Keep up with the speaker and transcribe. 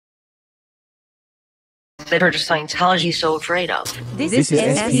that Church of Scientology is so afraid of. This is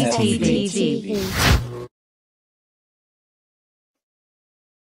SPTV.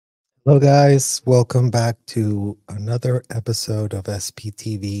 Hello guys, welcome back to another episode of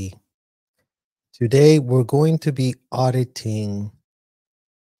SPTV. Today we're going to be auditing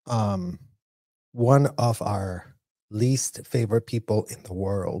one of our least favorite people in the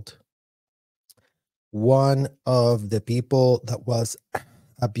world. One of the people that was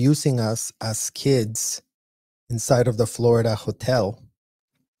abusing us as kids inside of the Florida hotel.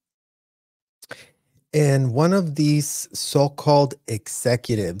 And one of these so-called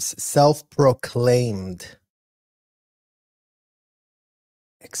executives, self-proclaimed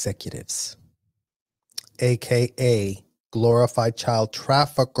executives, aka glorified child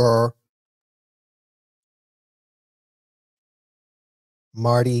trafficker,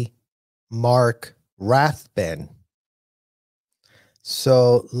 Marty Rathbun.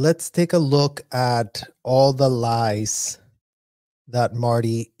 So let's take a look at all the lies that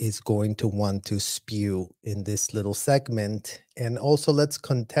Marty is going to want to spew in this little segment. And also let's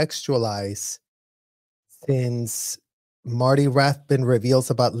contextualize, since Marty Rathbun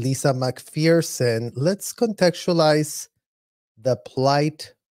reveals about Lisa McPherson, let's contextualize the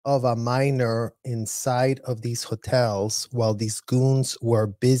plight of a minor inside of these hotels while these goons were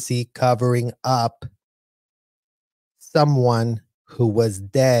busy covering up someone who was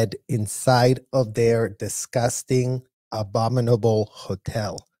dead inside of their disgusting, abominable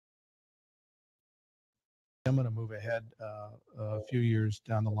hotel. I'm going to move ahead a few years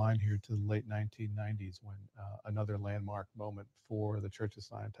down the line here to the late 1990s when another landmark moment for the Church of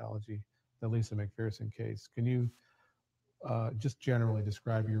Scientology, the Lisa McPherson case. Can you just generally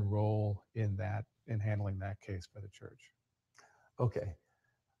describe your role in handling that case by the church? Okay.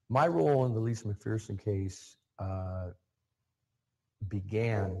 My role in the Lisa McPherson case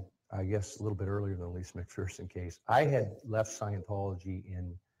began, I guess, a little bit earlier than the Lisa McPherson case. I had left Scientology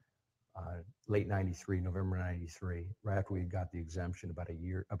in late 93, November 93, right after we got the exemption,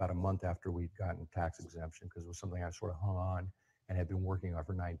 about a month after we'd gotten tax exemption, because it was something I sort of hung on and had been working on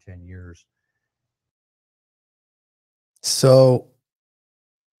for 9-10 years. So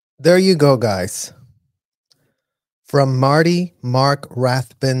there you go, guys. From Marty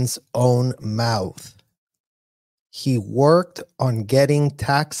Rathbun's own mouth. He worked on getting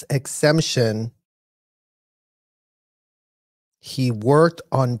tax exemption. He worked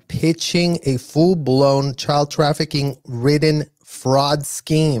on pitching a full-blown child trafficking-ridden fraud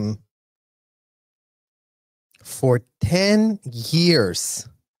scheme for 10 years.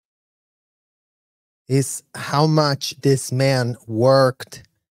 Is how much this man worked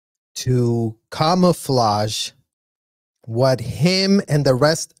to camouflage what him and the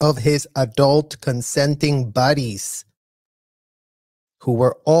rest of his adult consenting buddies, who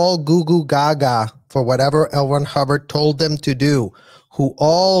were all goo-goo gaga for whatever L. Ron Hubbard told them to do, who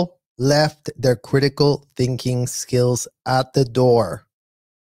all left their critical thinking skills at the door.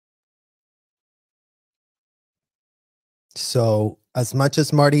 So as much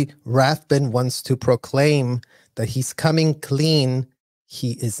as Marty Rathbun wants to proclaim that he's coming clean,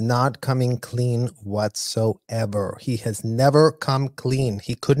 he is not coming clean whatsoever. He has never come clean.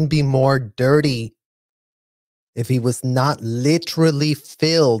 He couldn't be more dirty if he was not literally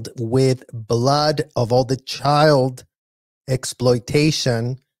filled with blood of all the child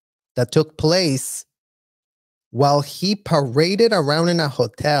exploitation that took place while he paraded around in a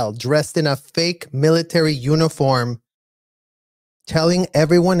hotel dressed in a fake military uniform, telling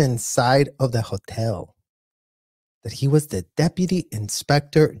everyone inside of the hotel that he was the Deputy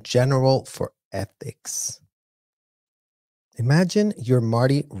Inspector General for Ethics. Imagine you're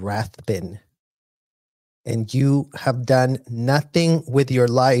Marty Rathbun and you have done nothing with your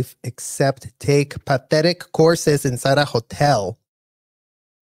life except take pathetic courses inside a hotel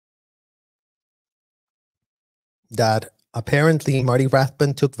that apparently Marty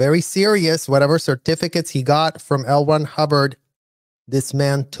Rathbun took very serious. Whatever certificates he got from L. Ron Hubbard, this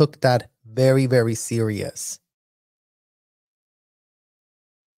man took that very, very serious.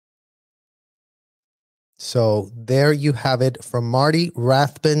 So there you have it from Marty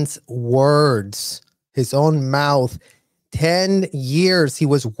Rathbun's words, his own mouth. 10 years he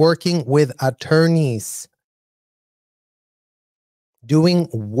was working with attorneys. Doing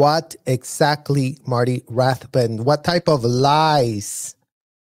what exactly, Marty Rathbun? What type of lies?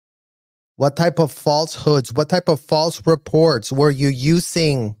 What type of falsehoods? What type of false reports were you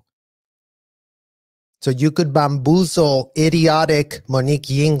using so you could bamboozle idiotic Monique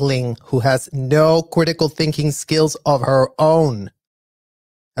Yingling, who has no critical thinking skills of her own?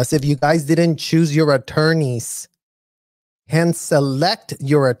 As if you guys didn't choose your attorneys, hand select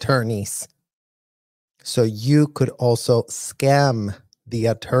your attorneys. So you could also scam the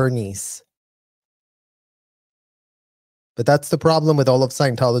attorneys. But that's the problem with all of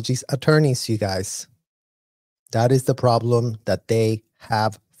Scientology's attorneys, you guys. That is the problem that they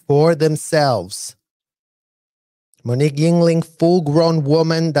have for themselves. Monique Yingling, full-grown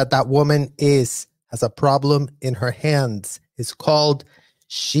woman that woman is, has a problem in her hands. It's called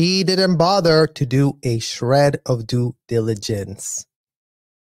she didn't bother to do a shred of due diligence.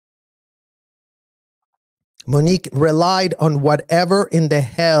 Monique relied on whatever in the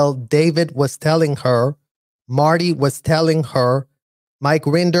hell David was telling her, Marty was telling her, Mike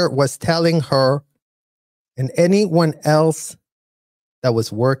Rinder was telling her, and anyone else that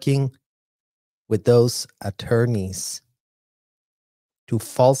was working with those attorneys to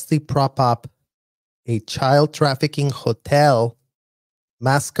falsely prop up a child trafficking hotel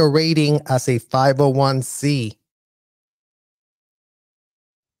masquerading as a 501c.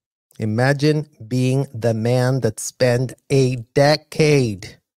 Imagine being the man that spent a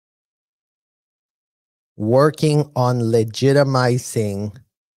decade working on legitimizing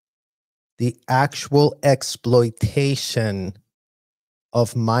the actual exploitation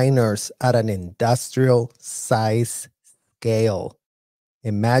of minors at an industrial size scale.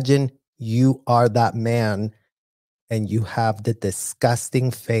 Imagine you are that man and you have the disgusting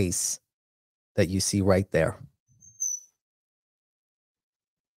face that you see right there.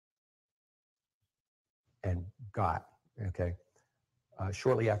 And got, okay.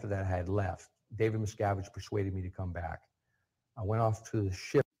 Shortly after that, I had left. David Miscavige persuaded me to come back. I went off to the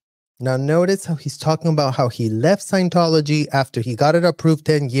ship. Now notice how he's talking about how he left Scientology after he got it approved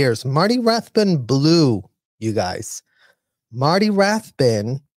 10 years. Marty Rathbun blew, you guys. Marty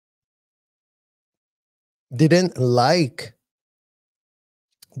Rathbun didn't like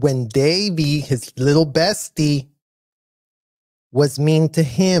when Davey, his little bestie, was mean to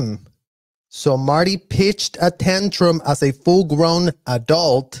him. So Marty pitched a tantrum as a full-grown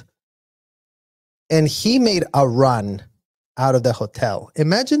adult, and he made a run out of the hotel.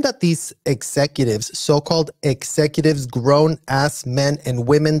 Imagine that these executives, so-called executives, grown-ass men and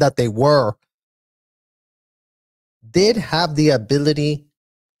women that they were, did have the ability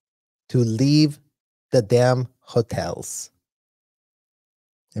to leave the damn hotels.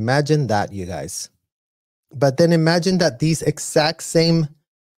 Imagine that, you guys. But then imagine that these exact same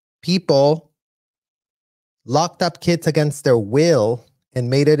people locked up kids against their will and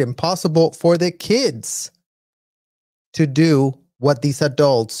made it impossible for the kids to do what these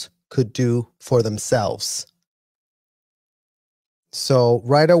adults could do for themselves. So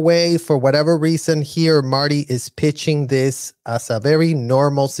right away, for whatever reason here, Marty is pitching this as a very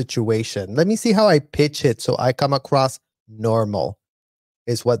normal situation. Let me see how I pitch it so I come across normal,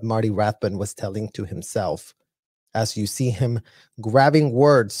 is what Marty Rathbun was telling to himself. As you see him grabbing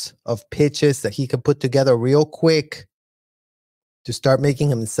words of pitches that he could put together real quick to start making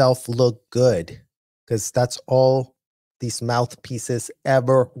himself look good. Because that's all these mouthpieces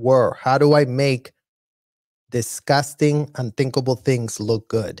ever were. How do I make disgusting, unthinkable things look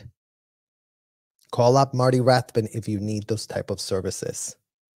good? Call up Marty Rathbun if you need those type of services.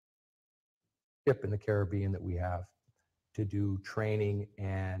 Ship in the Caribbean that we have to do training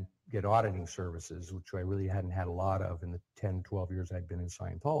and get auditing services, which I really hadn't had a lot of in the 10, 12 years I'd been in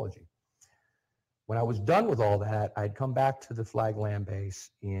Scientology. When I was done with all that, I'd come back to the Flag Land Base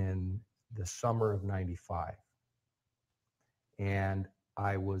in the summer of '95. And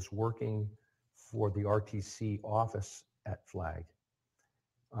I was working for the RTC office at Flag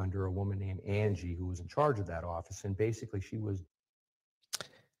under a woman named Angie, who was in charge of that office. And basically she was...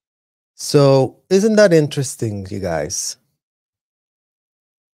 So isn't that interesting, you guys?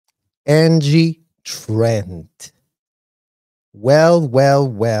 Angie Trent.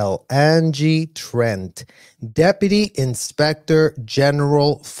 Well, Angie Trent, Deputy Inspector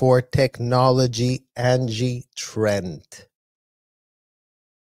General for Technology, Angie Trent.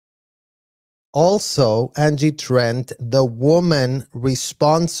 Also, Angie Trent, the woman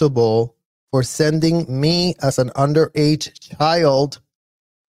responsible for sending me as an underage child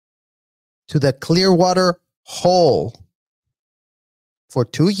to the Clearwater hole for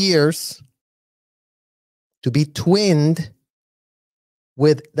 2 years to be twinned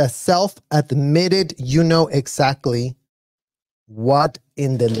with the self-admitted, you know exactly what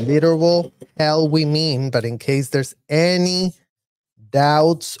in the literal hell we mean, but in case there's any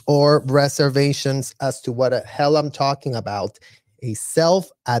doubts or reservations as to what the hell I'm talking about, a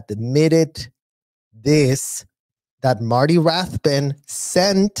self-admitted this that Marty Rathbun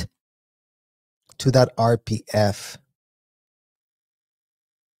sent to that RPF.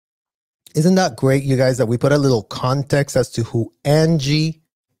 Isn't that great, you guys, that we put a little context as to who Angie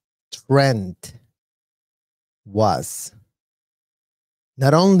Trent was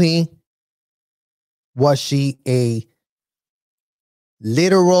not only was she a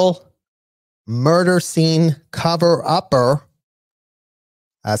literal murder scene cover-upper,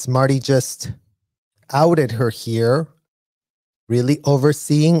 as Marty just outed her here, really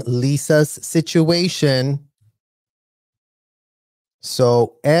overseeing Lisa's situation.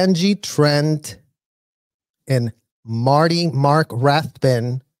 So Angie Trent and Mark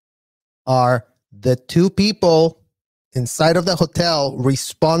Rathbun are the two people inside of the hotel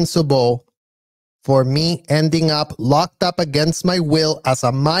responsible for me ending up locked up against my will as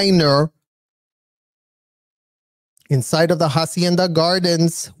a minor inside of the Hacienda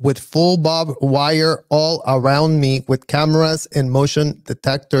Gardens with full barbed wire all around me with cameras and motion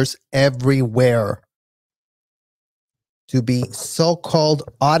detectors everywhere, to be so-called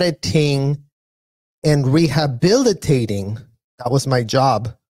auditing and rehabilitating. That was my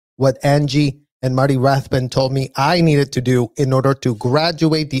job. What Angie and Marty Rathbun told me I needed to do in order to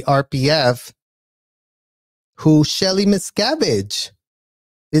graduate the RPF, who Shelly Miscavige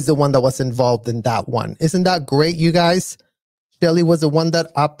is the one that was involved in that one. Isn't that great, you guys? Shelly was the one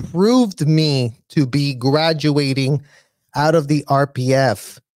that approved me to be graduating out of the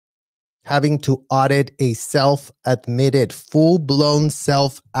RPF, having to audit a self-admitted, full-blown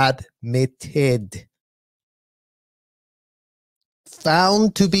self-admitted,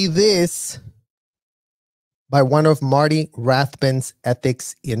 found to be this by one of Marty Rathbun's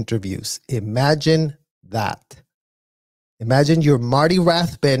ethics interviews. Imagine that. Imagine you're Marty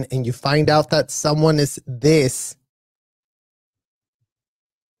Rathbun and you find out that someone is this.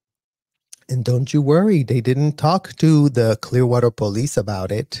 And don't you worry, they didn't talk to the Clearwater police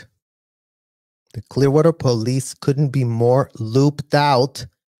about it. The Clearwater police couldn't be more looped out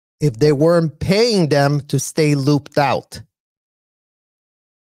if they weren't paying them to stay looped out.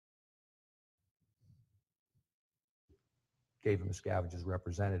 Gave him Miscavige's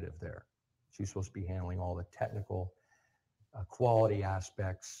representative there. She's supposed to be handling all the technical quality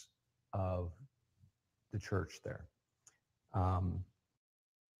aspects of the church there.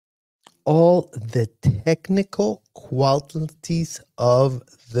 All the technical qualities of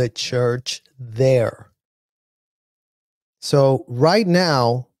the church there. So right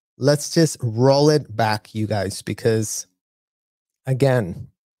now, let's just roll it back, you guys, because again,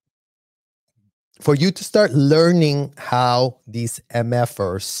 for you to start learning how these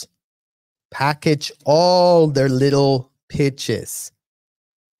MFers package all their little pitches.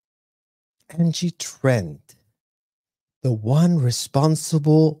 Angie Trent, the one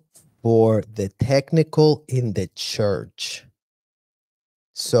responsible for the technical in the church.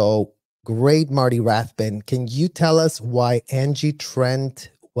 So great, Marty Rathbun. Can you tell us why Angie Trent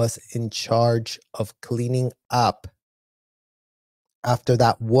was in charge of cleaning up after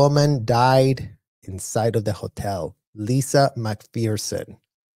that woman died inside of the hotel, Lisa McPherson?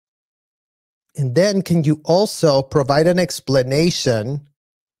 And then can you also provide an explanation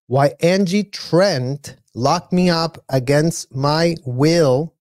why Angie Trent locked me up against my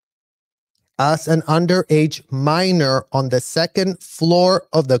will as an underage minor on the second floor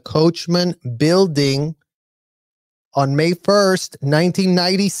of the Coachman building on May 1st,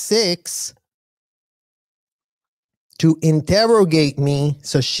 1996, to interrogate me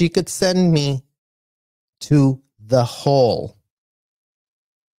so she could send me to the hole.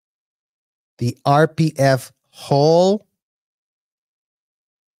 The RPF hole,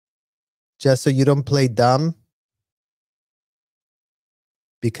 just so you don't play dumb,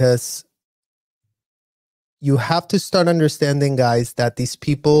 because you have to start understanding, guys, that these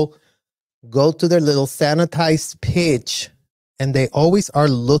people go to their little sanitized pitch and they always are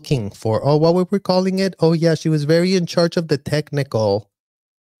looking for, oh, what were we calling it? Oh, yeah, she was very in charge of the technical.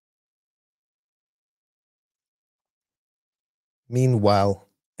 Meanwhile,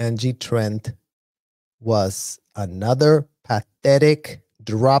 Angie Trent was another pathetic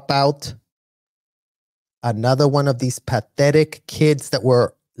dropout, another one of these pathetic kids that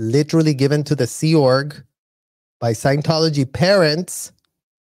were literally given to the Sea Org by Scientology parents.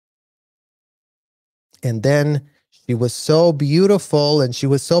 And then she was so beautiful and she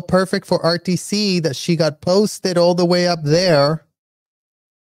was so perfect for RTC that she got posted all the way up there.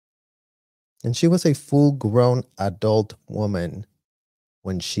 And she was a full-grown adult woman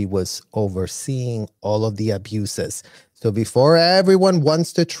when she was overseeing all of the abuses. So before everyone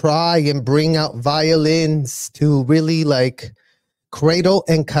wants to try and bring out violins to really like cradle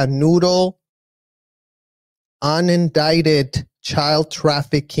and canoodle unindicted child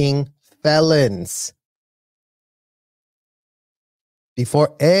trafficking felons,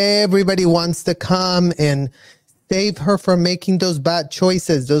 before everybody wants to come and save her from making those bad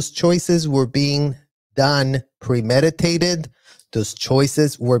choices, those choices were being done premeditated. Those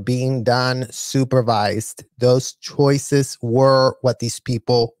choices were being done supervised. Those choices were what these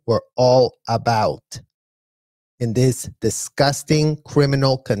people were all about. In this disgusting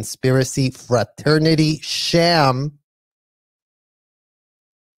criminal conspiracy fraternity sham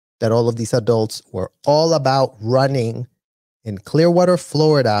that all of these adults were all about running in Clearwater,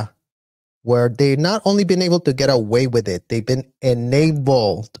 Florida, where they've not only been able to get away with it, they've been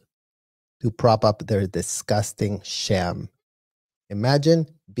enabled to prop up their disgusting sham. Imagine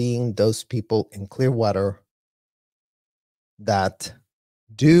being those people in Clearwater that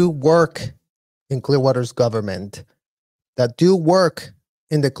do work in Clearwater's government, that do work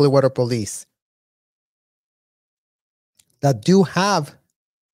in the Clearwater police, that do have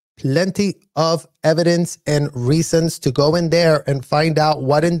plenty of evidence and reasons to go in there and find out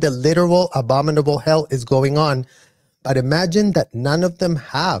what in the literal abominable hell is going on. But imagine that none of them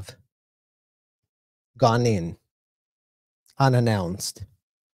have gone in unannounced.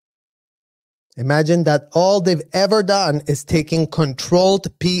 Imagine that all they've ever done is taking controlled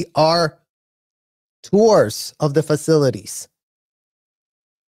PR tours of the facilities.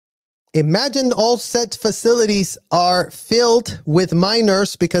 Imagine all said facilities are filled with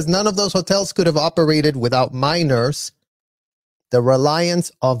minors because none of those hotels could have operated without minors. The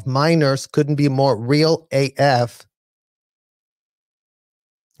reliance of minors couldn't be more real AF.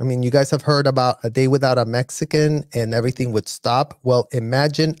 I mean, you guys have heard about a day without a Mexican and everything would stop. Well,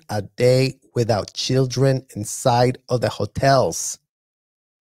 imagine a day without children inside of the hotels.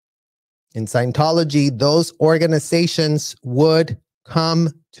 In Scientology, those organizations would come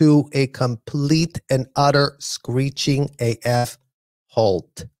to a complete and utter screeching AF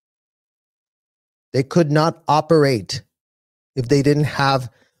halt. They could not operate if they didn't have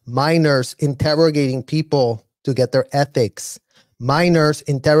minors interrogating people to get their ethics, minors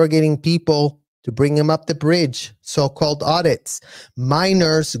interrogating people to bring them up the bridge, so-called audits,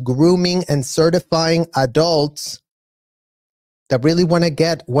 minors grooming and certifying adults that really want to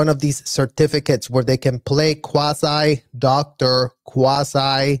get one of these certificates where they can play quasi-doctor,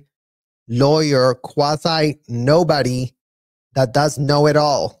 quasi-lawyer, quasi-nobody that does know it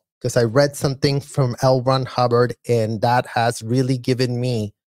all. Because I read something from L. Ron Hubbard, and that has really given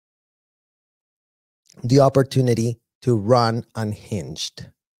me the opportunity to run unhinged.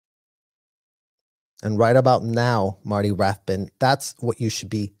 And right about now, Marty Rathbun, that's what you should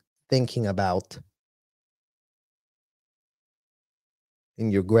be thinking about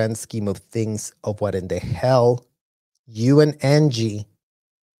in your grand scheme of things, of what in the hell you and Angie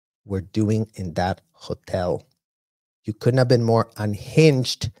were doing in that hotel. You couldn't have been more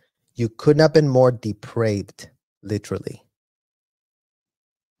unhinged. You couldn't have been more depraved, literally.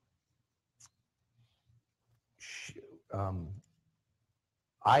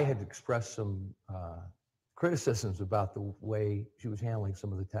 I had expressed some criticisms about the way she was handling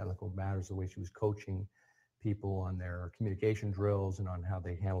some of the technical matters, the way she was coaching people on their communication drills and on how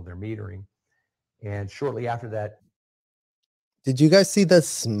they handled their metering. And shortly after that... Did you guys see the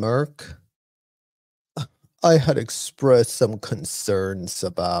smirk? I had expressed some concerns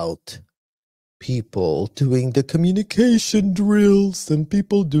about people doing the communication drills and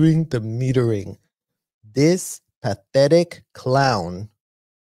people doing the metering. This pathetic clown,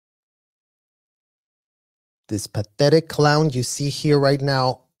 you see here right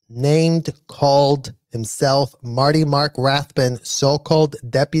now, called himself Marty Mark Rathbun, so-called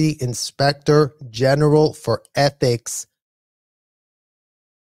Deputy Inspector General for Ethics,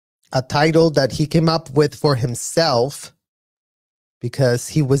 a title that he came up with for himself because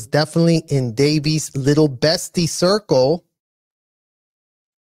he was definitely in Davy's little bestie circle.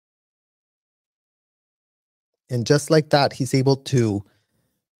 And just like that, he's able to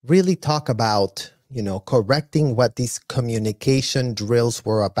really talk about, correcting what these communication drills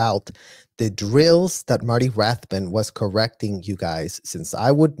were about. The drills that Marty Rathbun was correcting, you guys, since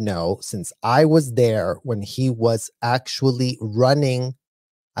I would know, since I was there when he was actually running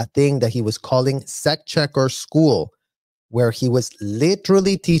a thing that he was calling Sec Checker School, where he was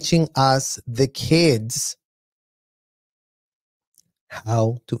literally teaching us, the kids,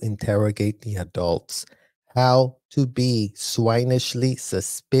 how to interrogate the adults, how to be swinishly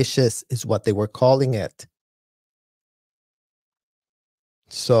suspicious is what they were calling it.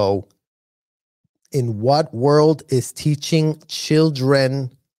 So, in what world is teaching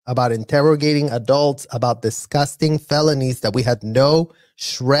children about interrogating adults about disgusting felonies that we had no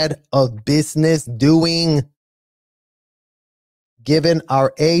shred of business doing? Given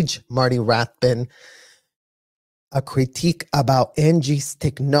our age, Marty Rathbun, a critique about Angie's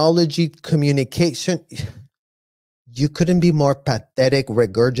technology communication. You couldn't be more pathetic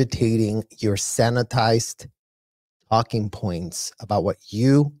regurgitating your sanitized talking points about what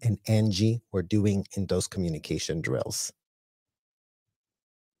you and Angie were doing in those communication drills.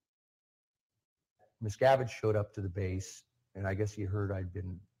 Miscavige showed up to the base, and I guess he heard I'd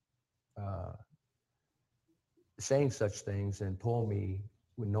been saying such things and told me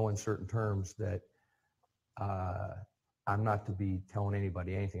with no uncertain terms that I'm not to be telling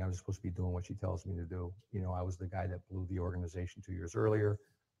anybody anything. I'm just supposed to be doing what she tells me to do. You know, I was the guy that blew the organization 2 years earlier.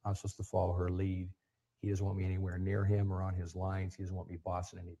 I'm supposed to follow her lead. He doesn't want me anywhere near him or on his lines. He doesn't want me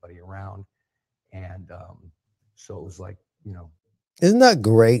bossing anybody around. And so it was like, you know. Isn't that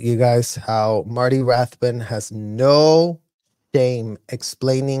great, you guys, how Marty Rathbun has no shame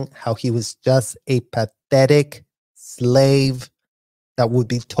explaining how he was just a pathetic slave that would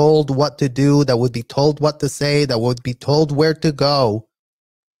be told what to do, that would be told what to say, that would be told where to go.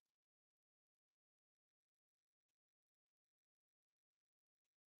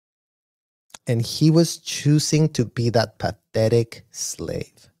 And he was choosing to be that pathetic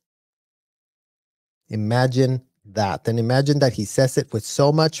slave. Imagine that. And imagine that he says it with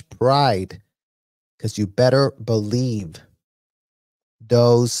so much pride, because you better believe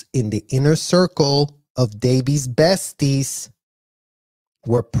those in the inner circle of Davy's besties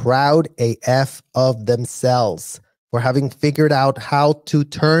were proud AF of themselves for having figured out how to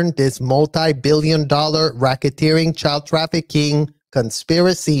turn this multi-billion-dollar racketeering, child trafficking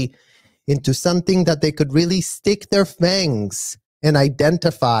conspiracy into something that they could really stick their fangs and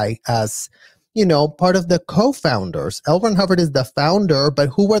identify as, you know, part of the co-founders. L. Ron Hubbard is the founder, but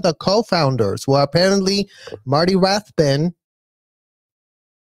who were the co-founders? Well, apparently Marty Rathbun,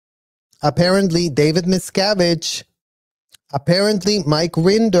 apparently David Miscavige, apparently Mike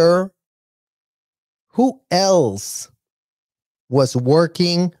Rinder. Who else was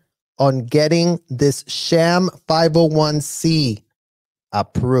working on getting this sham 501c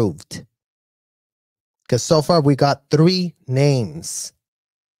approved? Because so far we got 3 names.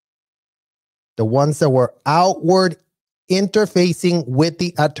 The ones that were outward interfacing with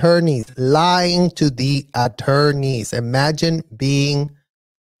the attorneys, lying to the attorneys. Imagine being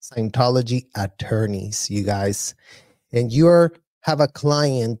Scientology attorneys, you guys. And you have a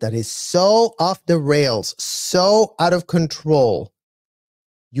client that is so off the rails, so out of control.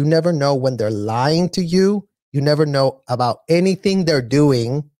 You never know when they're lying to you. You never know about anything they're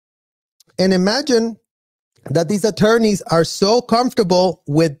doing. And imagine that these attorneys are so comfortable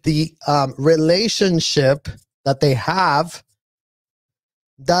with the relationship that they have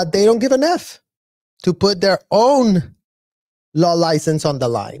that they don't give an F to put their own law license on the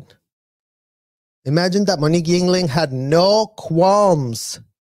line. Imagine that Monique Yingling had no qualms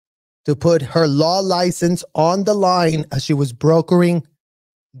to put her law license on the line as she was brokering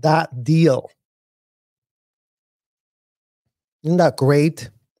that deal. Isn't that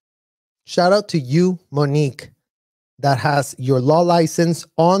great? Shout out to you, Monique, that has your law license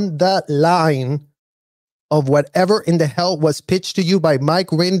on the line of whatever in the hell was pitched to you by Mike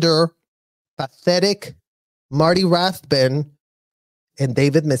Rinder, pathetic Marty Rathbun, and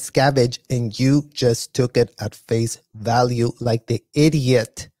David Miscavige, and you just took it at face value like the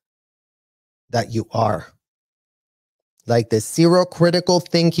idiot that you are. Like the zero critical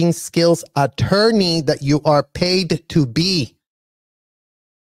thinking skills attorney that you are paid to be.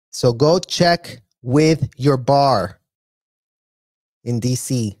 So go check with your bar in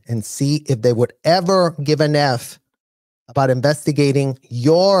DC and see if they would ever give an F about investigating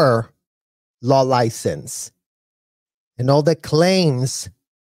your law license and all the claims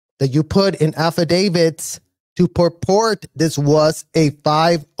that you put in affidavits to purport this was a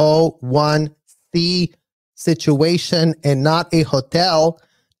 501c situation and not a hotel,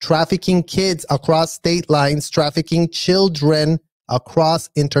 trafficking kids across state lines, trafficking children across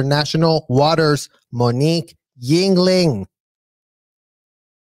international waters. Monique Yingling.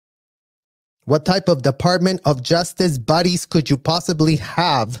 What type of Department of Justice buddies could you possibly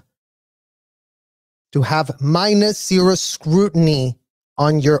have to have -0 scrutiny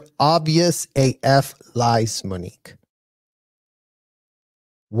on your obvious AF lies, Monique?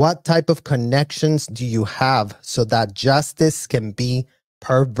 What type of connections do you have so that justice can be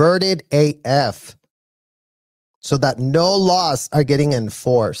perverted AF? So that no laws are getting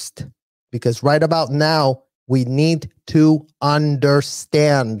enforced? Because right about now, we need to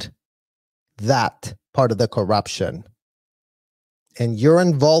understand that part of the corruption. And your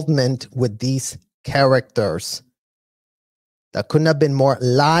involvement with these characters that couldn't have been more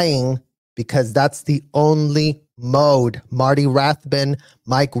lying, because that's the only mode Marty Rathbun,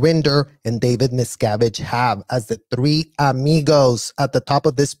 Mike Rinder, and David Miscavige have as the 3 amigos at the top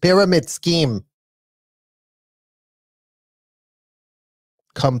of this pyramid scheme.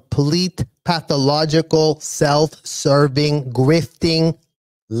 complete pathological, self-serving, grifting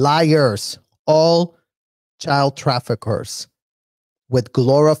liars, all child traffickers with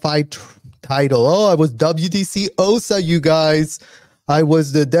glorified title. Oh, I was WDC OSA, you guys. I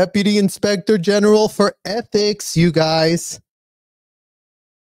was the Deputy Inspector General for Ethics, you guys.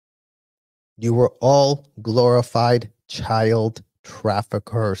 You were all glorified child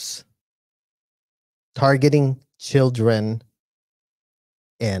traffickers, targeting children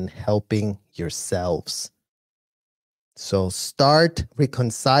and helping yourselves. So start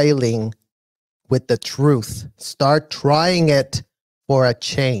reconciling with the truth. Start trying it for a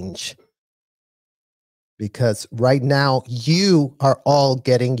change. Because right now, you are all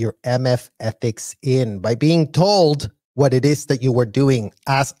getting your MF ethics in by being told what it is that you were doing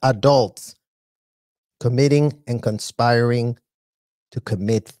as adults, committing and conspiring to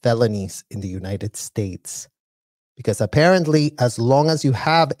commit felonies in the United States. Because apparently, as long as you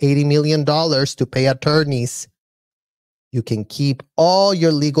have $80 million to pay attorneys, you can keep all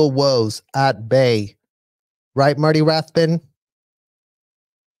your legal woes at bay. Right, Marty Rathbun?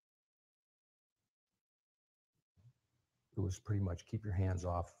 It was pretty much keep your hands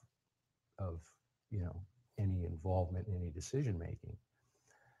off of, any involvement in any decision making.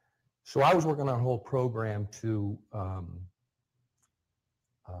 So I was working on a whole program to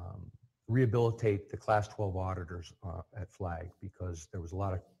rehabilitate the Class 12 auditors at Flag, because there was a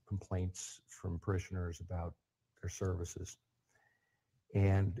lot of complaints from parishioners about their services.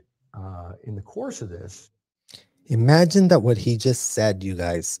 And in the course of this, imagine that what he just said, you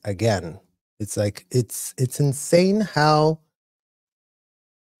guys, again, it's like, it's insane how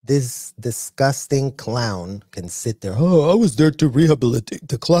this disgusting clown can sit there. Oh, I was there to rehabilitate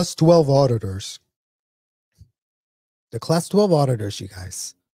the Class 12 auditors. The Class 12 auditors, you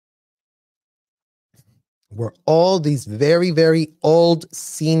guys, were all these very, very old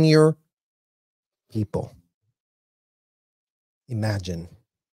senior people. Imagine.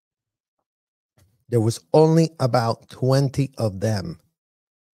 There was only about 20 of them,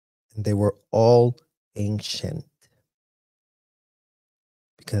 and they were all ancient.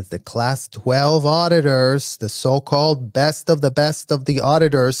 Because the Class 12 auditors, the so-called best of the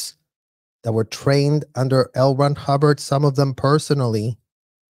auditors that were trained under L. Ron Hubbard, some of them personally.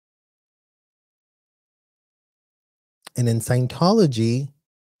 And in Scientology,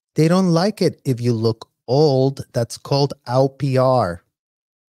 they don't like it if you look old. That's called LPR.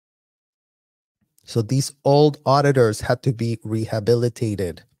 So these old auditors had to be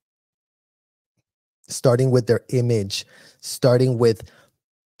rehabilitated, starting with their image, starting with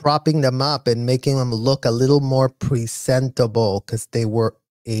propping them up and making them look a little more presentable, because they were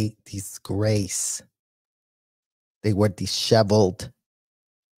a disgrace. They were disheveled.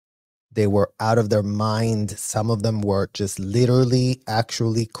 They were out of their mind. Some of them were just literally,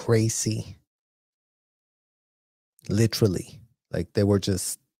 actually crazy. Literally. Like they were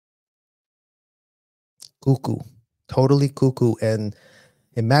just cuckoo, totally cuckoo. And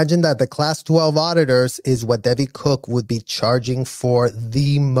imagine that the Class 12 auditors is what Debbie Cook would be charging for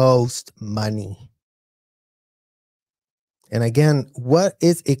the most money. And again, what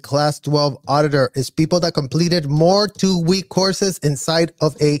is a Class 12 auditor? It's people that completed more 2-week courses inside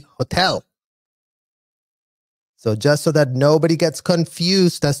of a hotel. So just so that nobody gets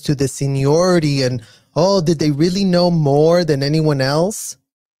confused as to the seniority and, oh, did they really know more than anyone else?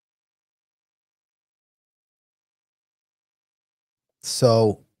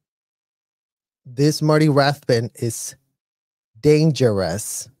 So this Marty Rathbun is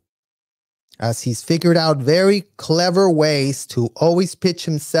dangerous, as he's figured out very clever ways to always pitch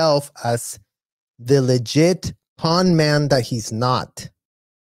himself as the legit con man that he's not.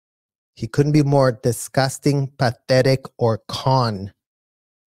 He couldn't be more disgusting, pathetic, or con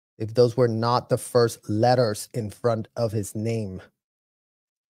if those were not the first letters in front of his name.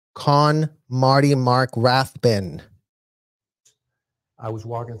 Con Marty Mark Rathbun. I was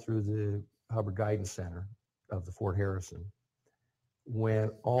walking through the Hubbard Guidance Center of the Fort Harrison, when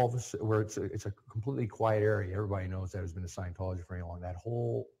all of a sudden, where it's a completely quiet area. Everybody knows that has been a Scientology for any long. That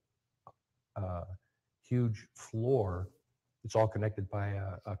whole huge floor, it's all connected by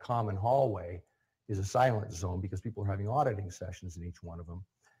a common hallway, is a silent zone because people are having auditing sessions in each one of them.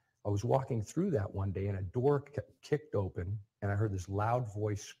 I was walking through that one day and a door kicked open and I heard this loud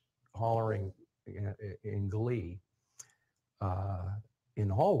voice hollering in glee in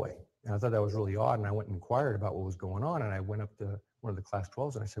the hallway. And I thought that was really odd. And I went and inquired about what was going on. And I went up to one of the Class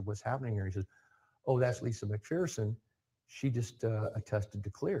 12s and I said, what's happening here? He says, oh, that's Lisa McPherson. She just attested to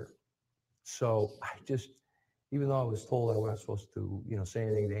clear. So I just, even though I was told I wasn't supposed to, say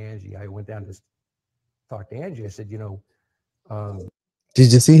anything to Angie, I went down to talk to Angie. I said,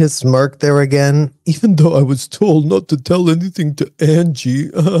 Did you see his smirk there again? Even though I was told not to tell anything to Angie.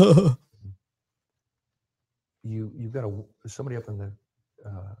 You've got somebody up in the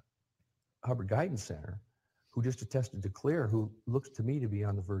Hubbard Guidance Center who just attested to Claire, who looks to me to be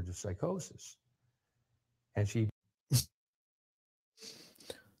on the verge of psychosis. And she...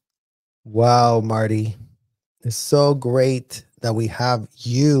 Wow, Marty. It's so great that we have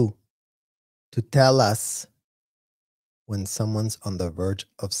you to tell us when someone's on the verge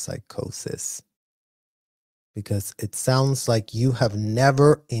of psychosis. Because it sounds like you have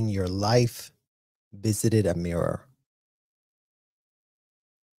never in your life visited a mirror.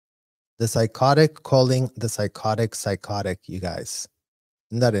 The psychotic calling the psychotic psychotic, you guys.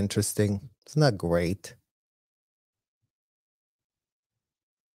 Isn't that interesting? Isn't that great?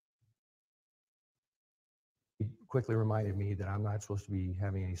 He quickly reminded me that I'm not supposed to be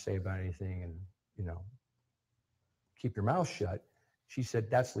having any say about anything and, keep your mouth shut. She said,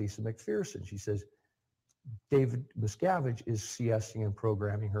 that's Lisa McPherson. She says, David Miscavige is CSing and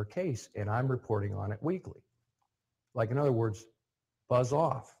programming her case, and I'm reporting on it weekly. Like, in other words, buzz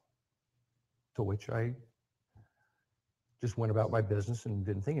off. To which I just went about my business and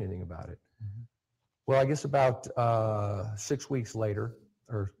didn't think anything about it. Mm-hmm. Well, I guess about 6 weeks later,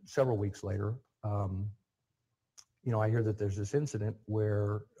 or several weeks later, I hear that there's this incident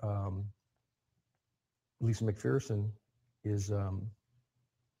where Lisa McPherson is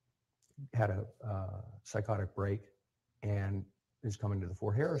had a psychotic break and is coming to the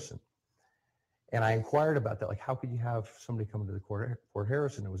Fort Harrison. And I inquired about that, like, how could you have somebody come to the Fort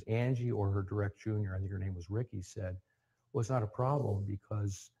Harrison? It was Angie or her direct junior, I think her name was Ricky, said, well, it's not a problem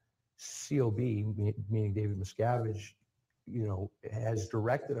because COB, meaning David Miscavige, has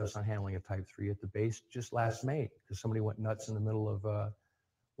directed us on handling a type 3 at the base just last May because somebody went nuts in the middle of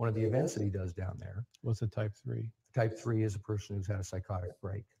one of the events that he does down there. What's a type 3? Type 3 is a person who's had a psychotic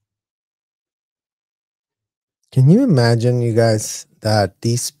break. Can you imagine, you guys, that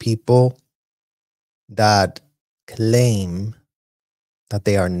these people that claim that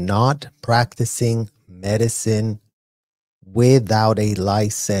they are not practicing medicine without a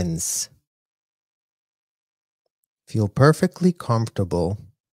license feel perfectly comfortable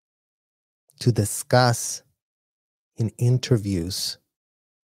to discuss in interviews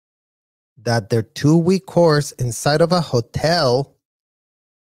that their 2-week course inside of a hotel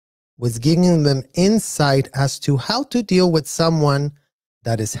was giving them insight as to how to deal with someone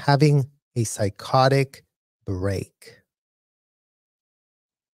that is having a psychotic break.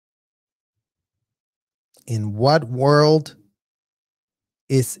 In what world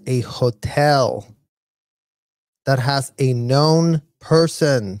is a hotel that has a known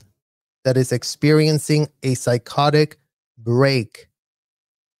person that is experiencing a psychotic break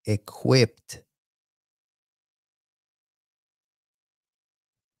equipped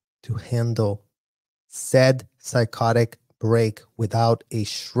to handle said psychotic break without a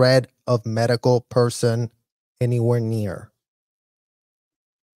shred of medical person anywhere near?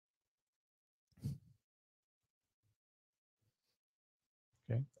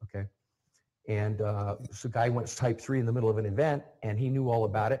 Okay. And so the guy went type 3 in the middle of an event, and he knew all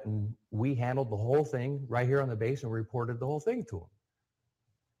about it, and we handled the whole thing right here on the base and reported the whole thing to him.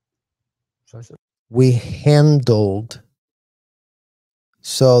 So I said, we handled.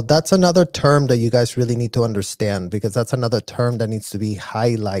 So that's another term that you guys really need to understand, because that's another term that needs to be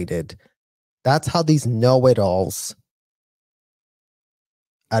highlighted. That's how these know-it-alls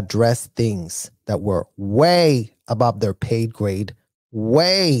address things that were way above their paid grade,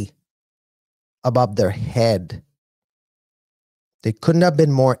 way above their head. They couldn't have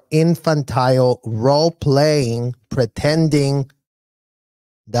been more infantile, role-playing, pretending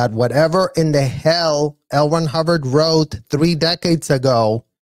that whatever in the hell L. Ron Hubbard wrote 3 decades ago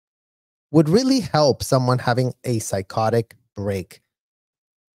would really help someone having a psychotic break.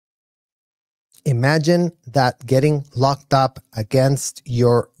 Imagine that getting locked up against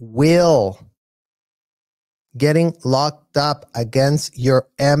your will, getting locked up against your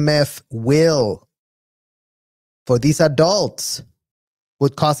MF will for these adults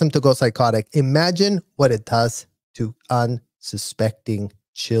would cause them to go psychotic. Imagine what it does to unsuspecting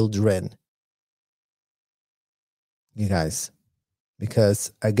children. You guys,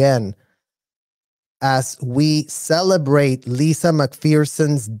 because again, as we celebrate Lisa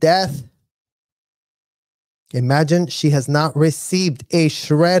McPherson's death, imagine she has not received a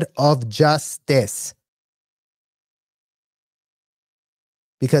shred of justice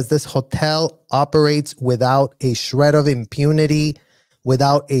because this hotel operates without a shred of impunity,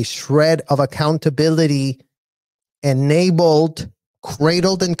 without a shred of accountability, enabled,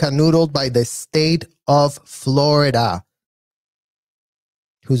 cradled and canoodled by the state of Florida.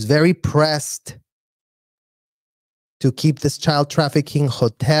 who's very pressed to keep this child trafficking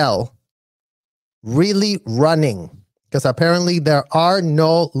hotel really running, because apparently there are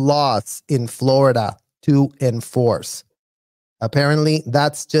no laws in Florida to enforce. Apparently,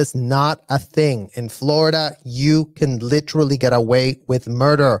 that's just not a thing. In Florida, you can literally get away with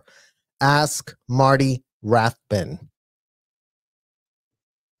murder. Ask Marty Rathbun.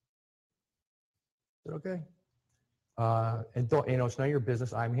 Okay. And don't, it's none of your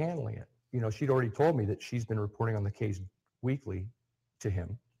business. I'm handling it. She'd already told me that she's been reporting on the case weekly to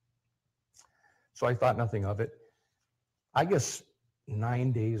him. So I thought nothing of it. I guess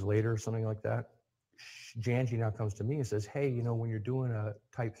 9 days later, something like that, Angie now comes to me and says, hey, when you're doing a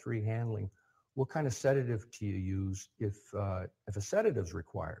type 3 handling, what kind of sedative do you use if a sedative is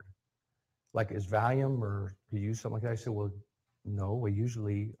required? Like, is Valium, or do you use something like that? I said, well, no, we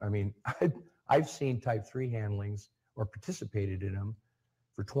usually, I've seen type 3 handlings or participated in them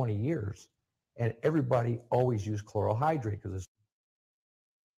for 20 years. And everybody always used chloral hydrate because it's.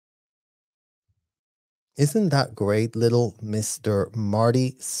 Isn't that great? Little Mr.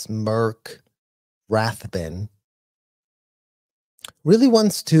 Marty Smirk Rathbun really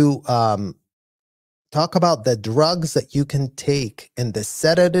wants to talk about the drugs that you can take and the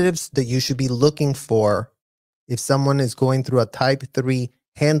sedatives that you should be looking for if someone is going through a type 3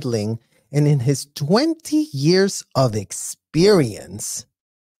 handling. And in his 20 years of experience,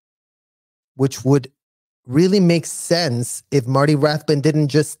 which would really make sense if Marty Rathbun didn't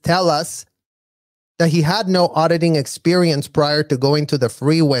just tell us that he had no auditing experience prior to going to the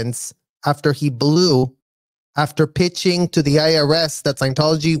free winds after he blew, after pitching to the IRS that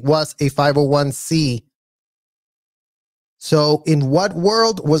Scientology was a 501c. So in what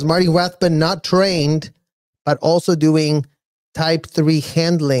world was Marty Rathbun not trained, but also doing type 3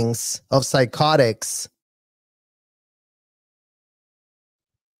 handlings of psychotics?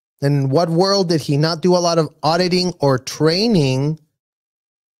 And in what world did he not do a lot of auditing or training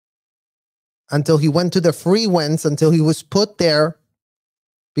until he went to the free winds, until he was put there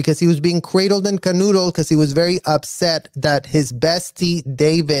because he was being cradled and canoodled because he was very upset that his bestie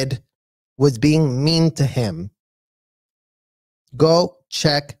David was being mean to him? Go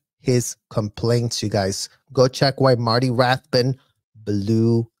check his complaints, you guys. Go check why Marty Rathbun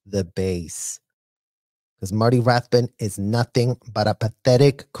blew the base. Because Marty Rathbun is nothing but a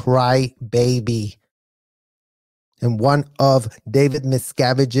pathetic cry baby. And one of David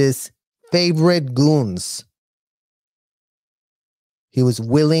Miscavige's favorite goons. He was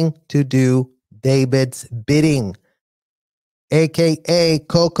willing to do David's bidding, aka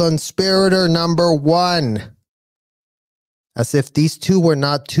co-conspirator number 1. As if these two were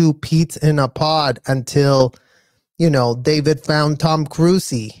not two Pete's in a pod until, David found Tom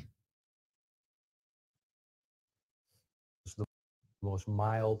Cruise. It's the most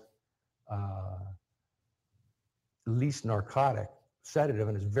mild, least narcotic sedative,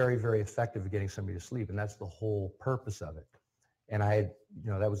 and it's very, very effective at getting somebody to sleep. And that's the whole purpose of it. And I had,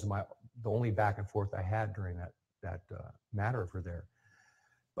 that was the only back and forth I had during that matter over there.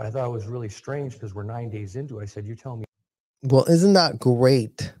 But I thought it was really strange because we're 9 days into it. I said, you tell me. Well, isn't that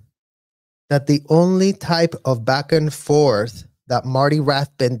great that the only type of back and forth that Marty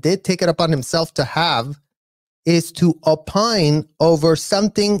Rathbun did take it upon himself to have is to opine over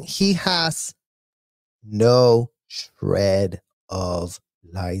something he has no shred of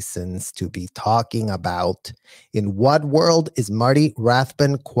license to be talking about? In what world is Marty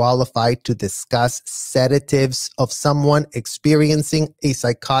Rathbun qualified to discuss sedatives of someone experiencing a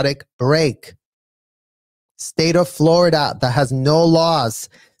psychotic break? State of Florida that has no laws.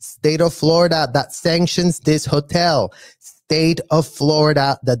 State of Florida that sanctions this hotel. State of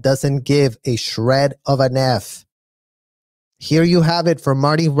Florida that doesn't give a shred of an F. Here you have it from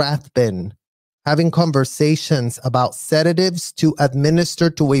Marty Rathbun, having conversations about sedatives to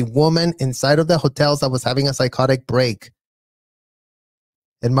administer to a woman inside of the hotels that was having a psychotic break.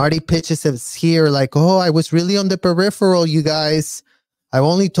 And Marty pitches us here like, oh, I was really on the peripheral, you guys. I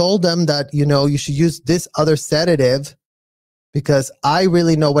only told them that, you should use this other sedative because I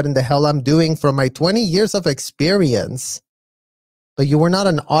really know what in the hell I'm doing from my 20 years of experience. But you were not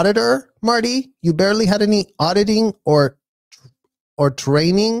an auditor, Marty? You barely had any auditing or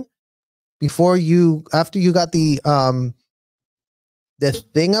training after you got the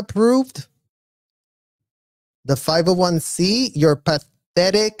thing approved? The 501c, your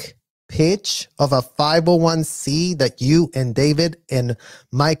pathetic pitch of a 501c that you and David and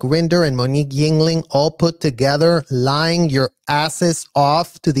Mike Rinder and Monique Yingling all put together, lying your asses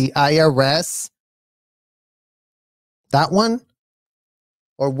off to the IRS. That one?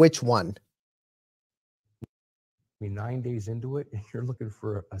 Or which one? I mean, 9 days into it, and you're looking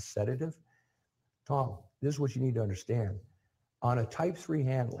for a sedative. Tom, this is what you need to understand. On a type 3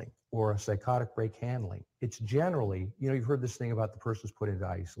 handling or a psychotic break handling, it's generally, you've heard this thing about the person's put into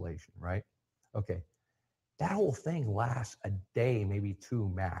isolation, right? Okay. That whole thing lasts a day, maybe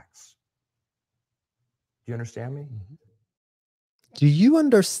 2 max. Do you understand me? Mm-hmm. Do you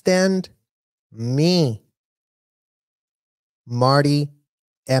understand me, Marty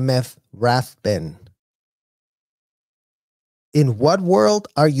M.F. Rathbun? In what world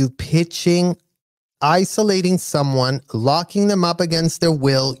are you pitching isolating someone, locking them up against their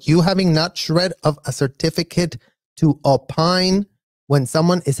will, you having not shred of a certificate to opine when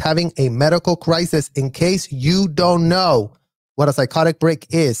someone is having a medical crisis, in case you don't know what a psychotic break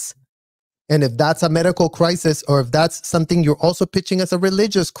is? And if that's a medical crisis, or if that's something you're also pitching as a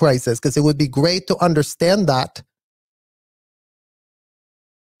religious crisis, because it would be great to understand that.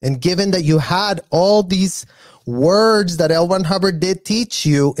 And given that you had all these words that L. Ron Hubbard did teach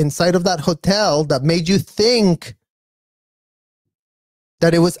you inside of that hotel that made you think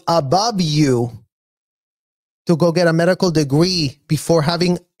that it was above you to go get a medical degree before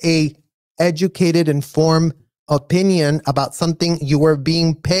having a educated, informed opinion about something you were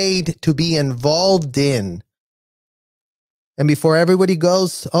being paid to be involved in. And before everybody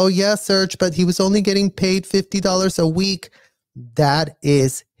goes, oh yeah, Serge, but he was only getting paid $50 a week. That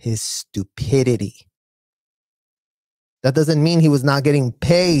is his stupidity. That doesn't mean he was not getting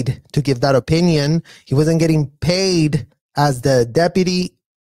paid to give that opinion. He wasn't getting paid as the Deputy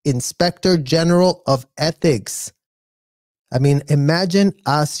Inspector General of Ethics. I mean, imagine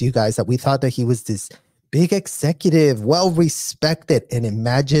us, you guys, that we thought that he was this big executive, well-respected, and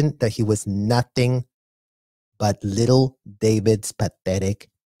imagine that he was nothing but little David's pathetic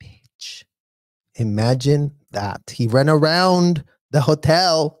bitch. Imagine that. He ran around the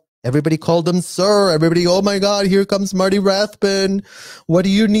hotel. Everybody called him sir. Everybody, oh my God, here comes Marty Rathbun. What do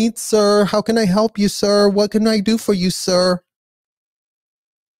you need, sir? How can I help you, sir? What can I do for you, sir?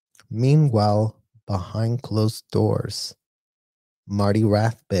 Meanwhile, behind closed doors, Marty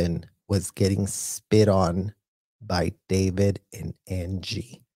Rathbun was getting spit on by David and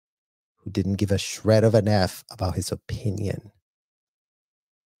Angie, who didn't give a shred of an F about his opinion.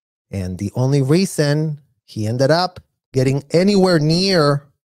 And the only reason he ended up getting anywhere near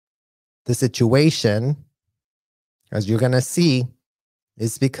the situation, as you're going to see,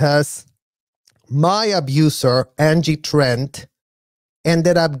 is because my abuser, Angie Trent,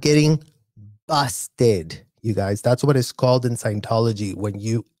 ended up getting busted. You guys, that's what it's called in Scientology. When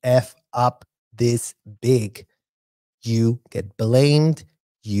you F up this big, you get blamed,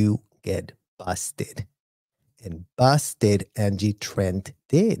 you get busted. And busted Angie Trent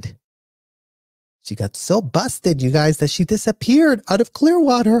did. She got so busted, you guys, that she disappeared out of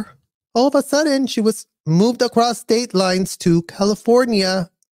Clearwater. All of a sudden, she was moved across state lines to California,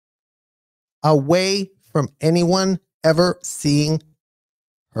 away from anyone ever seeing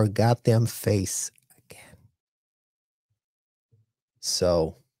her goddamn face again.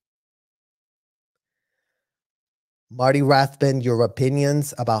 So, Marty Rathbun, your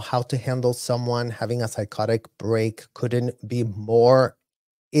opinions about how to handle someone having a psychotic break couldn't be more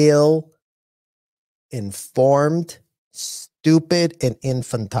ill-informed, stupid, and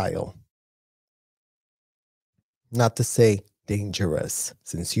infantile. Not to say dangerous,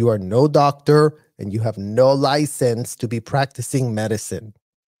 since you are no doctor and you have no license to be practicing medicine.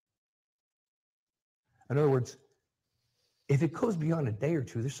 In other words, if it goes beyond a day or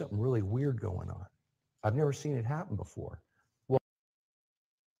two, there's something really weird going on. I've never seen it happen before. Well,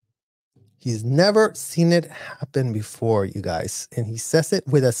 he's never seen it happen before, you guys. And he says it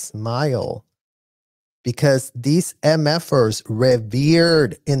with a smile, because these MFers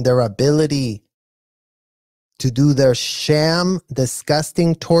revered in their ability to do their sham,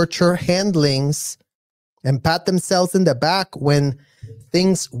 disgusting torture handlings and pat themselves in the back when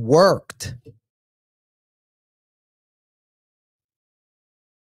things worked.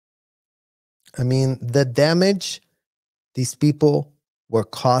 I mean, the damage these people were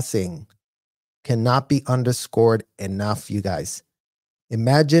causing cannot be underscored enough, you guys.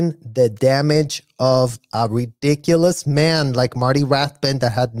 Imagine the damage of a ridiculous man like Marty Rathbun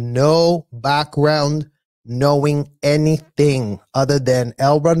that had no background knowing anything other than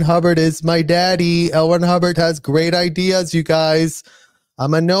L. Ron Hubbard is my daddy. L. Ron Hubbard has great ideas, you guys.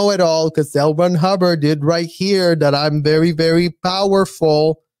 I'm a know-it-all because L. Ron Hubbard did right here that I'm very, very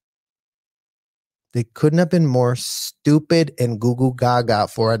powerful. They couldn't have been more stupid and goo-goo gaga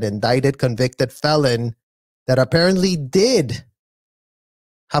for an indicted, convicted felon that apparently did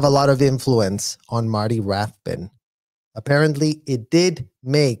have a lot of influence on Marty Rathbun. Apparently, it did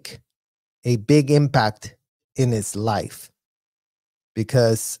make a big impact in his life.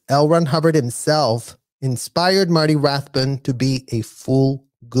 Because L. Ron Hubbard himself inspired Marty Rathbun to be a full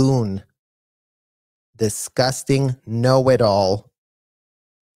goon, disgusting know-it-all,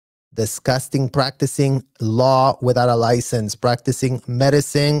 disgusting practicing law without a license, practicing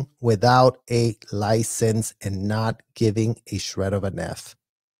medicine without a license, and not giving a shred of an F.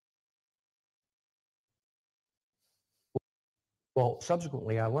 Well,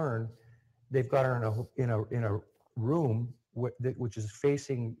 subsequently, I learned they've got her in a room which is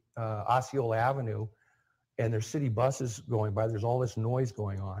facing Osceola Avenue, and there's city buses going by. There's all this noise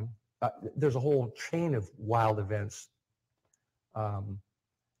going on. There's a whole chain of wild events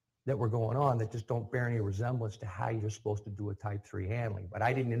that were going on that just don't bear any resemblance to how you're supposed to do a type 3 handling. But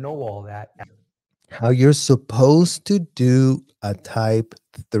I didn't know all that. How you're supposed to do a type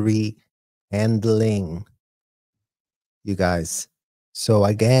 3 handling, you guys. So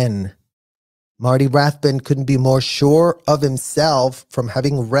again, Marty Rathbun couldn't be more sure of himself from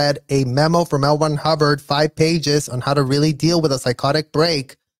having read a memo from L. Ron Hubbard, 5 pages on how to really deal with a psychotic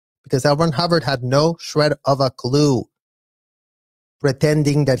break, because L. Ron Hubbard had no shred of a clue,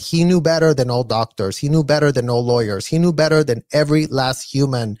 pretending that he knew better than all doctors, he knew better than all lawyers, he knew better than every last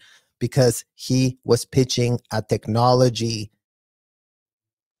human, because he was pitching a technology.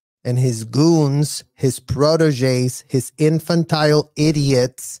 And his goons, his proteges, his infantile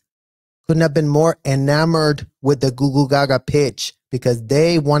idiots couldn't have been more enamored with the Goo Goo Gaga pitch, because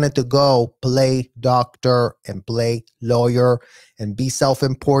they wanted to go play doctor and play lawyer and be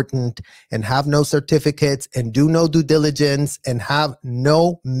self-important and have no certificates and do no due diligence and have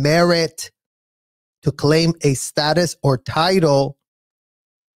no merit to claim a status or title,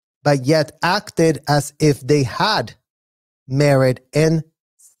 but yet acted as if they had merit and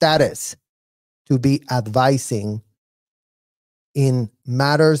status to be advising in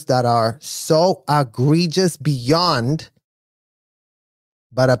matters that are so egregious beyond,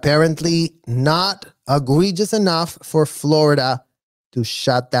 but apparently not egregious enough for Florida to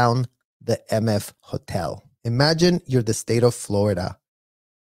shut down the MF Hotel. Imagine you're the state of Florida,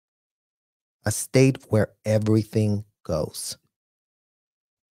 a state where everything goes.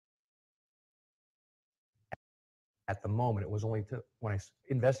 At the moment, it was only when I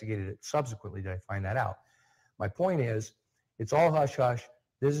investigated it subsequently did I find that out. My point is, it's all hush hush.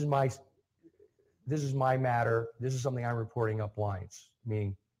 This is my matter. This is something I'm reporting up lines,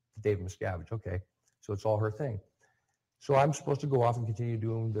 meaning to David Miscavige. Okay, so it's all her thing. So I'm supposed to go off and continue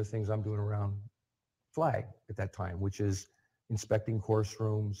doing the things I'm doing around Flag at that time, which is inspecting course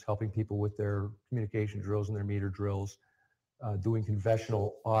rooms, helping people with their communication drills and their meter drills, doing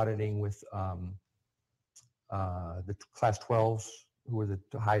confessional auditing with the class 12s, who were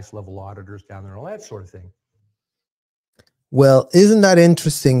the highest level auditors down there, all that sort of thing. Well, isn't that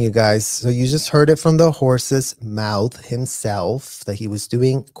interesting, you guys? So you just heard it from the horse's mouth himself, that he was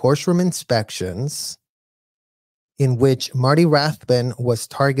doing course room inspections in which Marty Rathbun was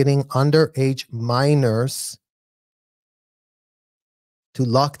targeting underage minors to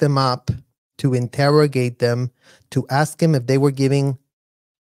lock them up, to interrogate them, to ask them if they were giving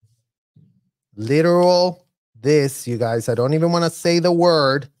literal this, you guys, I don't even want to say the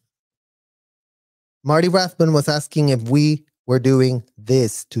word. Marty Rathbun was asking if we were doing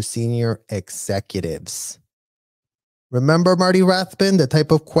this to senior executives. Remember, Marty Rathbun, the type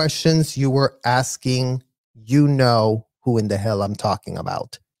of questions you were asking, you know who in the hell I'm talking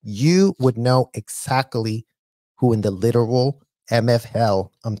about. You would know exactly who in the literal MF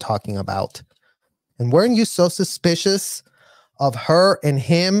hell I'm talking about. And weren't you so suspicious of her and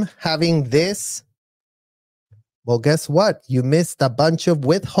him having this? Well, guess what? You missed a bunch of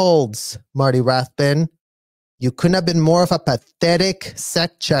withholds, Marty Rathbun. You couldn't have been more of a pathetic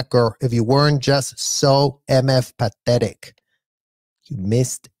sec checker if you weren't just so MF pathetic. You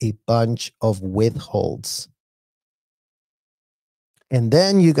missed a bunch of withholds. And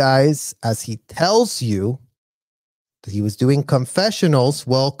then, you guys, as he tells you that he was doing confessionals,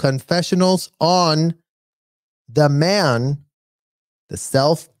 well, confessionals on the man, the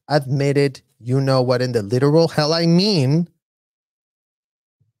self-admitted, you know what in the literal hell I mean,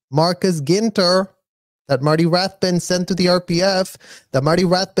 Marcus Ginter, that Marty Rathbun sent to the RPF, that Marty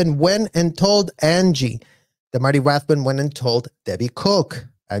Rathbun went and told Angie, that Marty Rathbun went and told Debbie Cook,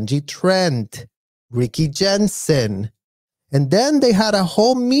 Angie Trent, Ricky Jensen. And then they had a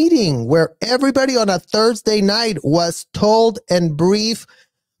whole meeting where everybody on a Thursday night was told and briefed,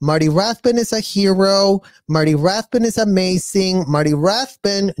 Marty Rathbun is a hero. Marty Rathbun is amazing. Marty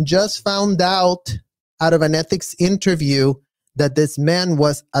Rathbun just found out of an ethics interview that this man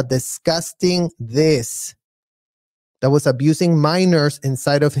was a disgusting this, that was abusing minors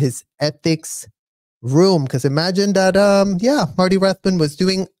inside of his ethics room. Because imagine that, yeah, Marty Rathbun was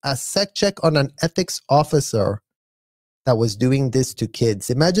doing a sec check on an ethics officer that was doing this to kids.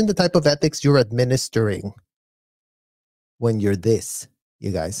 Imagine the type of ethics you're administering when you're this,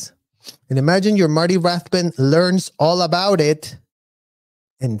 you guys. And imagine your Marty Rathbun learns all about it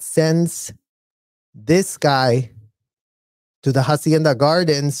and sends this guy to the Hacienda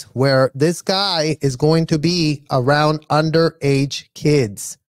Gardens, where this guy is going to be around underage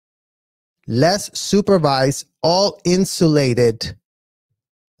kids. Less supervised, all insulated.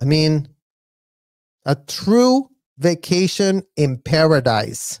 I mean, a true vacation in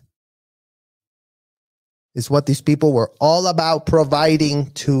paradise is what these people were all about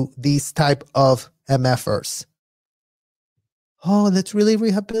providing to these type of MFers. Oh, let's really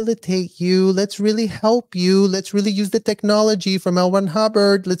rehabilitate you. Let's really help you. Let's really use the technology from L. Ron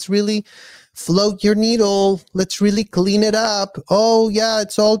Hubbard. Let's really float your needle. Let's really clean it up. Oh, yeah,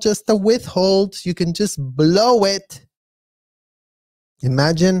 it's all just a withhold. You can just blow it.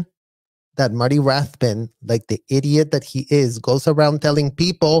 Imagine that Marty Rathbun, like the idiot that he is, goes around telling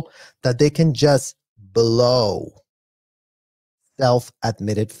people that they can just blow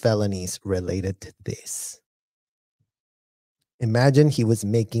self-admitted felonies related to this. Imagine he was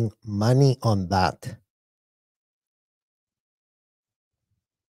making money on that.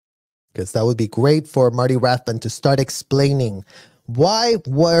 Because that would be great for Marty Rathbun to start explaining why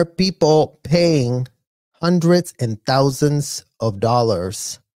were people paying hundreds and thousands of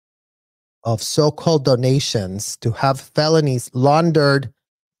dollars of so-called donations to have felonies laundered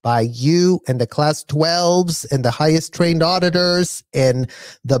by you and the class 12s and the highest trained auditors and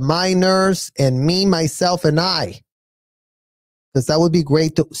the minors and me, myself, and I. Because that would be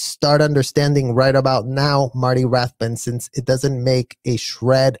great to start understanding right about now, Marty Rathbun, since it doesn't make a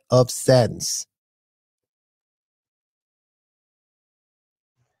shred of sense.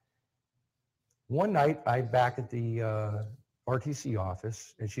 One night, I'm back at the RTC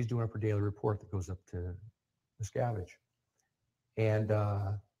office, and she's doing up her daily report that goes up to the scavenge. And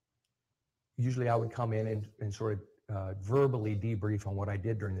usually I would come in and sort of verbally debrief on what I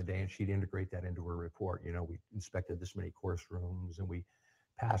did during the day, and she'd integrate that into her report. You know, we inspected this many course rooms, and we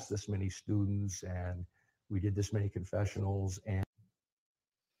passed this many students, and we did this many confessionals. And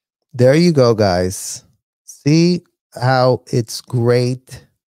there you go, guys. See how it's great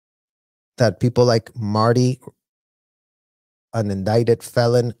that people like Marty, an indicted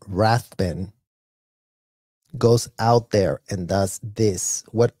felon, Rathbun, goes out there and does this.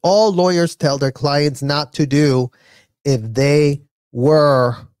 What all lawyers tell their clients not to do if they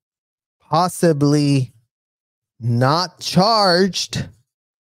were possibly not charged,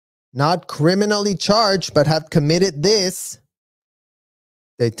 not criminally charged, but have committed this,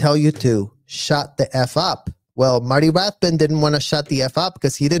 they tell you to shut the F up. Well, Marty Rathbun didn't want to shut the F up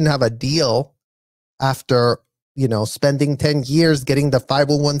because he didn't have a deal after, you know, spending 10 years getting the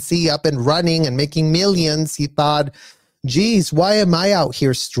 501c up and running and making millions. He thought, geez, why am I out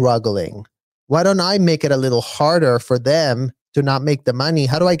here struggling? Why don't I make it a little harder for them to not make the money?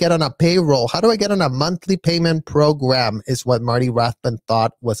 How do I get on a payroll? How do I get on a monthly payment program is what Marty Rathbun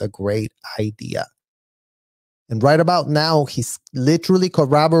thought was a great idea. And right about now, he's literally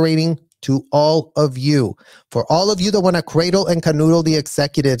corroborating to all of you. For all of you that want to cradle and canoodle the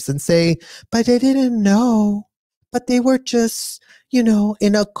executives and say, but they didn't know, but they were just, you know,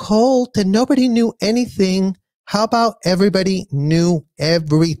 in a cult and nobody knew anything. How about everybody knew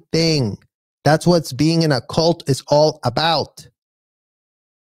everything? That's what being in a cult is all about.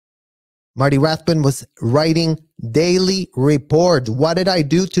 Marty Rathbun was writing daily reports. What did I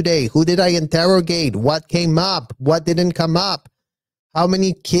do today? Who did I interrogate? What came up? What didn't come up? How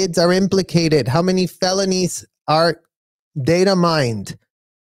many kids are implicated? How many felonies are data mined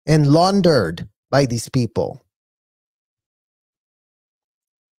and laundered by these people?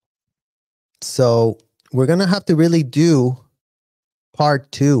 So we're going to have to really do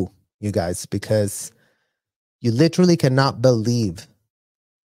part 2, you guys, because you literally cannot believe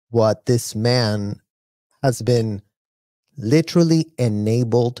what this man has been literally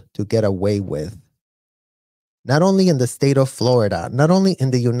enabled to get away with. Not only in the state of Florida, not only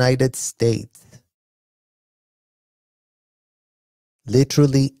in the United States,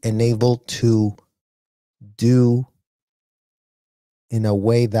 literally enabled to do in a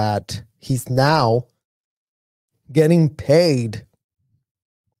way that he's now getting paid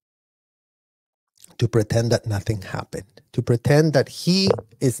to pretend that nothing happened, to pretend that he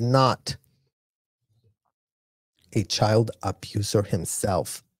is not a child abuser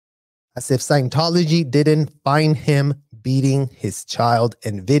himself, as if Scientology didn't find him beating his child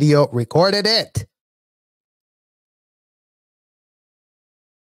and video recorded it.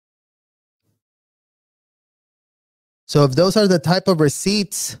 So if those are the type of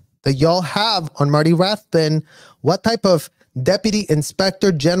receipts that y'all have on Marty Rathbun, what type of Deputy Inspector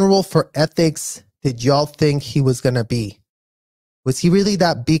General for Ethics did y'all think he was going to be? Was he really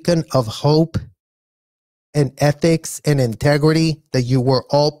that beacon of hope and ethics and integrity that you were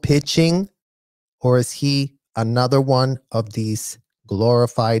all pitching? Or is he another one of these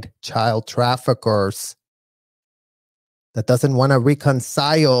glorified child traffickers that doesn't want to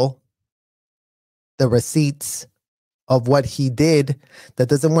reconcile the receipts of what he did, that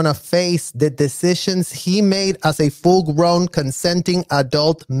doesn't want to face the decisions he made as a full-grown, consenting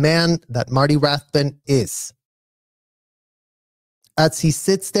adult man that Marty Rathbun is? As he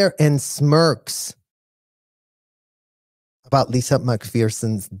sits there and smirks about Lisa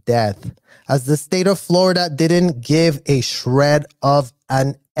McPherson's death, as the state of Florida didn't give a shred of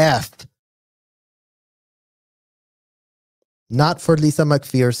an F. Not for Lisa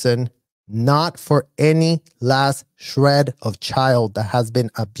McPherson, not for any last shred of child that has been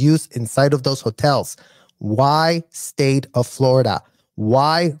abused inside of those hotels. Why state of Florida?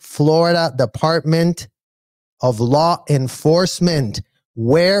 Why Florida Department of Law Enforcement?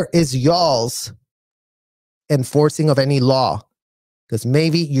 Where is y'all's enforcing of any law? Because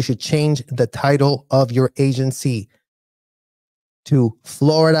maybe you should change the title of your agency to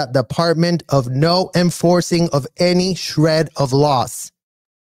Florida Department of No Enforcing of Any Shred of Laws.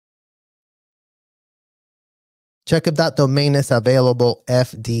 Check if that domain is available,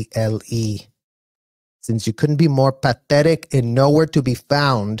 FDLE. Since you couldn't be more pathetic and nowhere to be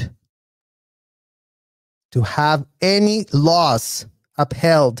found to have any laws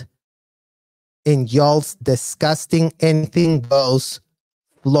upheld in y'all's disgusting anything goes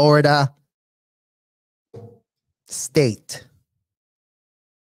Florida state.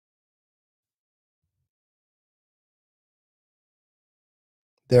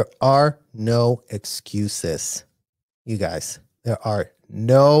 There are no excuses, you guys. There are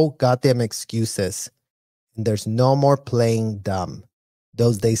no goddamn excuses. And there's no more playing dumb.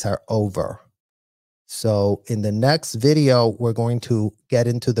 Those days are over. So in the next video, we're going to get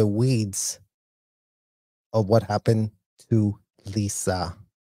into the weeds of what happened to Lisa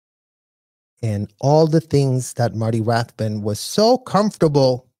and all the things that Marty Rathbun was so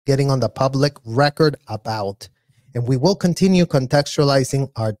comfortable getting on the public record about. And we will continue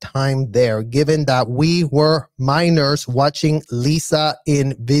contextualizing our time there, given that we were minors watching Lisa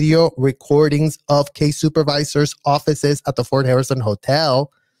in video recordings of case supervisors' offices at the Fort Harrison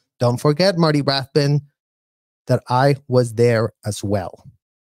Hotel. Don't forget, Marty Rathbun, that I was there as well,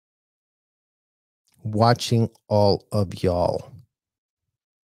 watching all of y'all.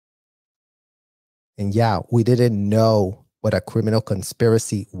 And yeah, we didn't know what a criminal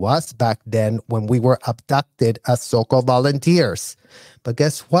conspiracy was back then when we were abducted as so-called volunteers. But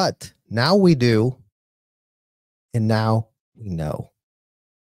guess what? Now we do. And now we know.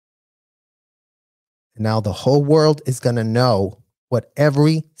 And now the whole world is going to know what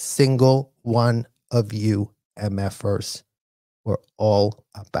every single one of you MFers were all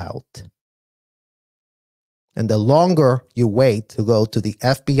about. And the longer you wait to go to the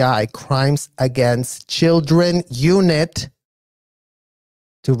FBI Crimes Against Children unit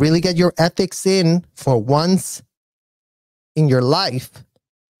to really get your ethics in for once in your life,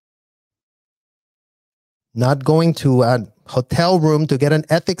 not going to a hotel room to get an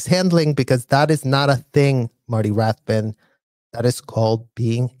ethics handling, because that is not a thing, Marty Rathbun. That is called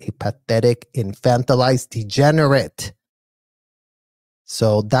being a pathetic, infantilized degenerate.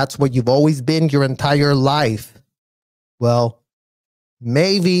 So that's what you've always been your entire life. Well,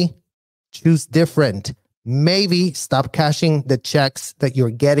 maybe choose different. Maybe stop cashing the checks that you're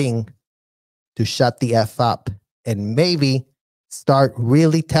getting to shut the F up. And maybe start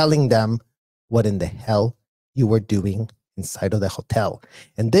really telling them what in the hell you were doing inside of the hotel.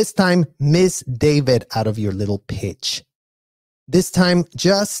 And this time, miss David out of your little pitch. This time,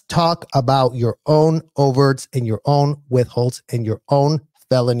 just talk about your own overts and your own withholds and your own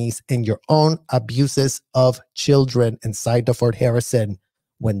felonies and your own abuses of children inside the Fort Harrison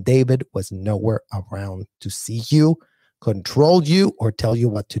when David was nowhere around to see you, control you, or tell you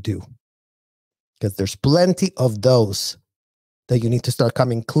what to do. Because there's plenty of those that you need to start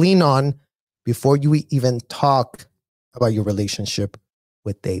coming clean on before you even talk about your relationship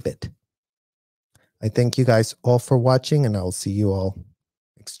with David. I thank you guys all for watching, and I'll see you all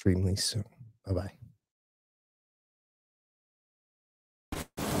extremely soon. Bye-bye.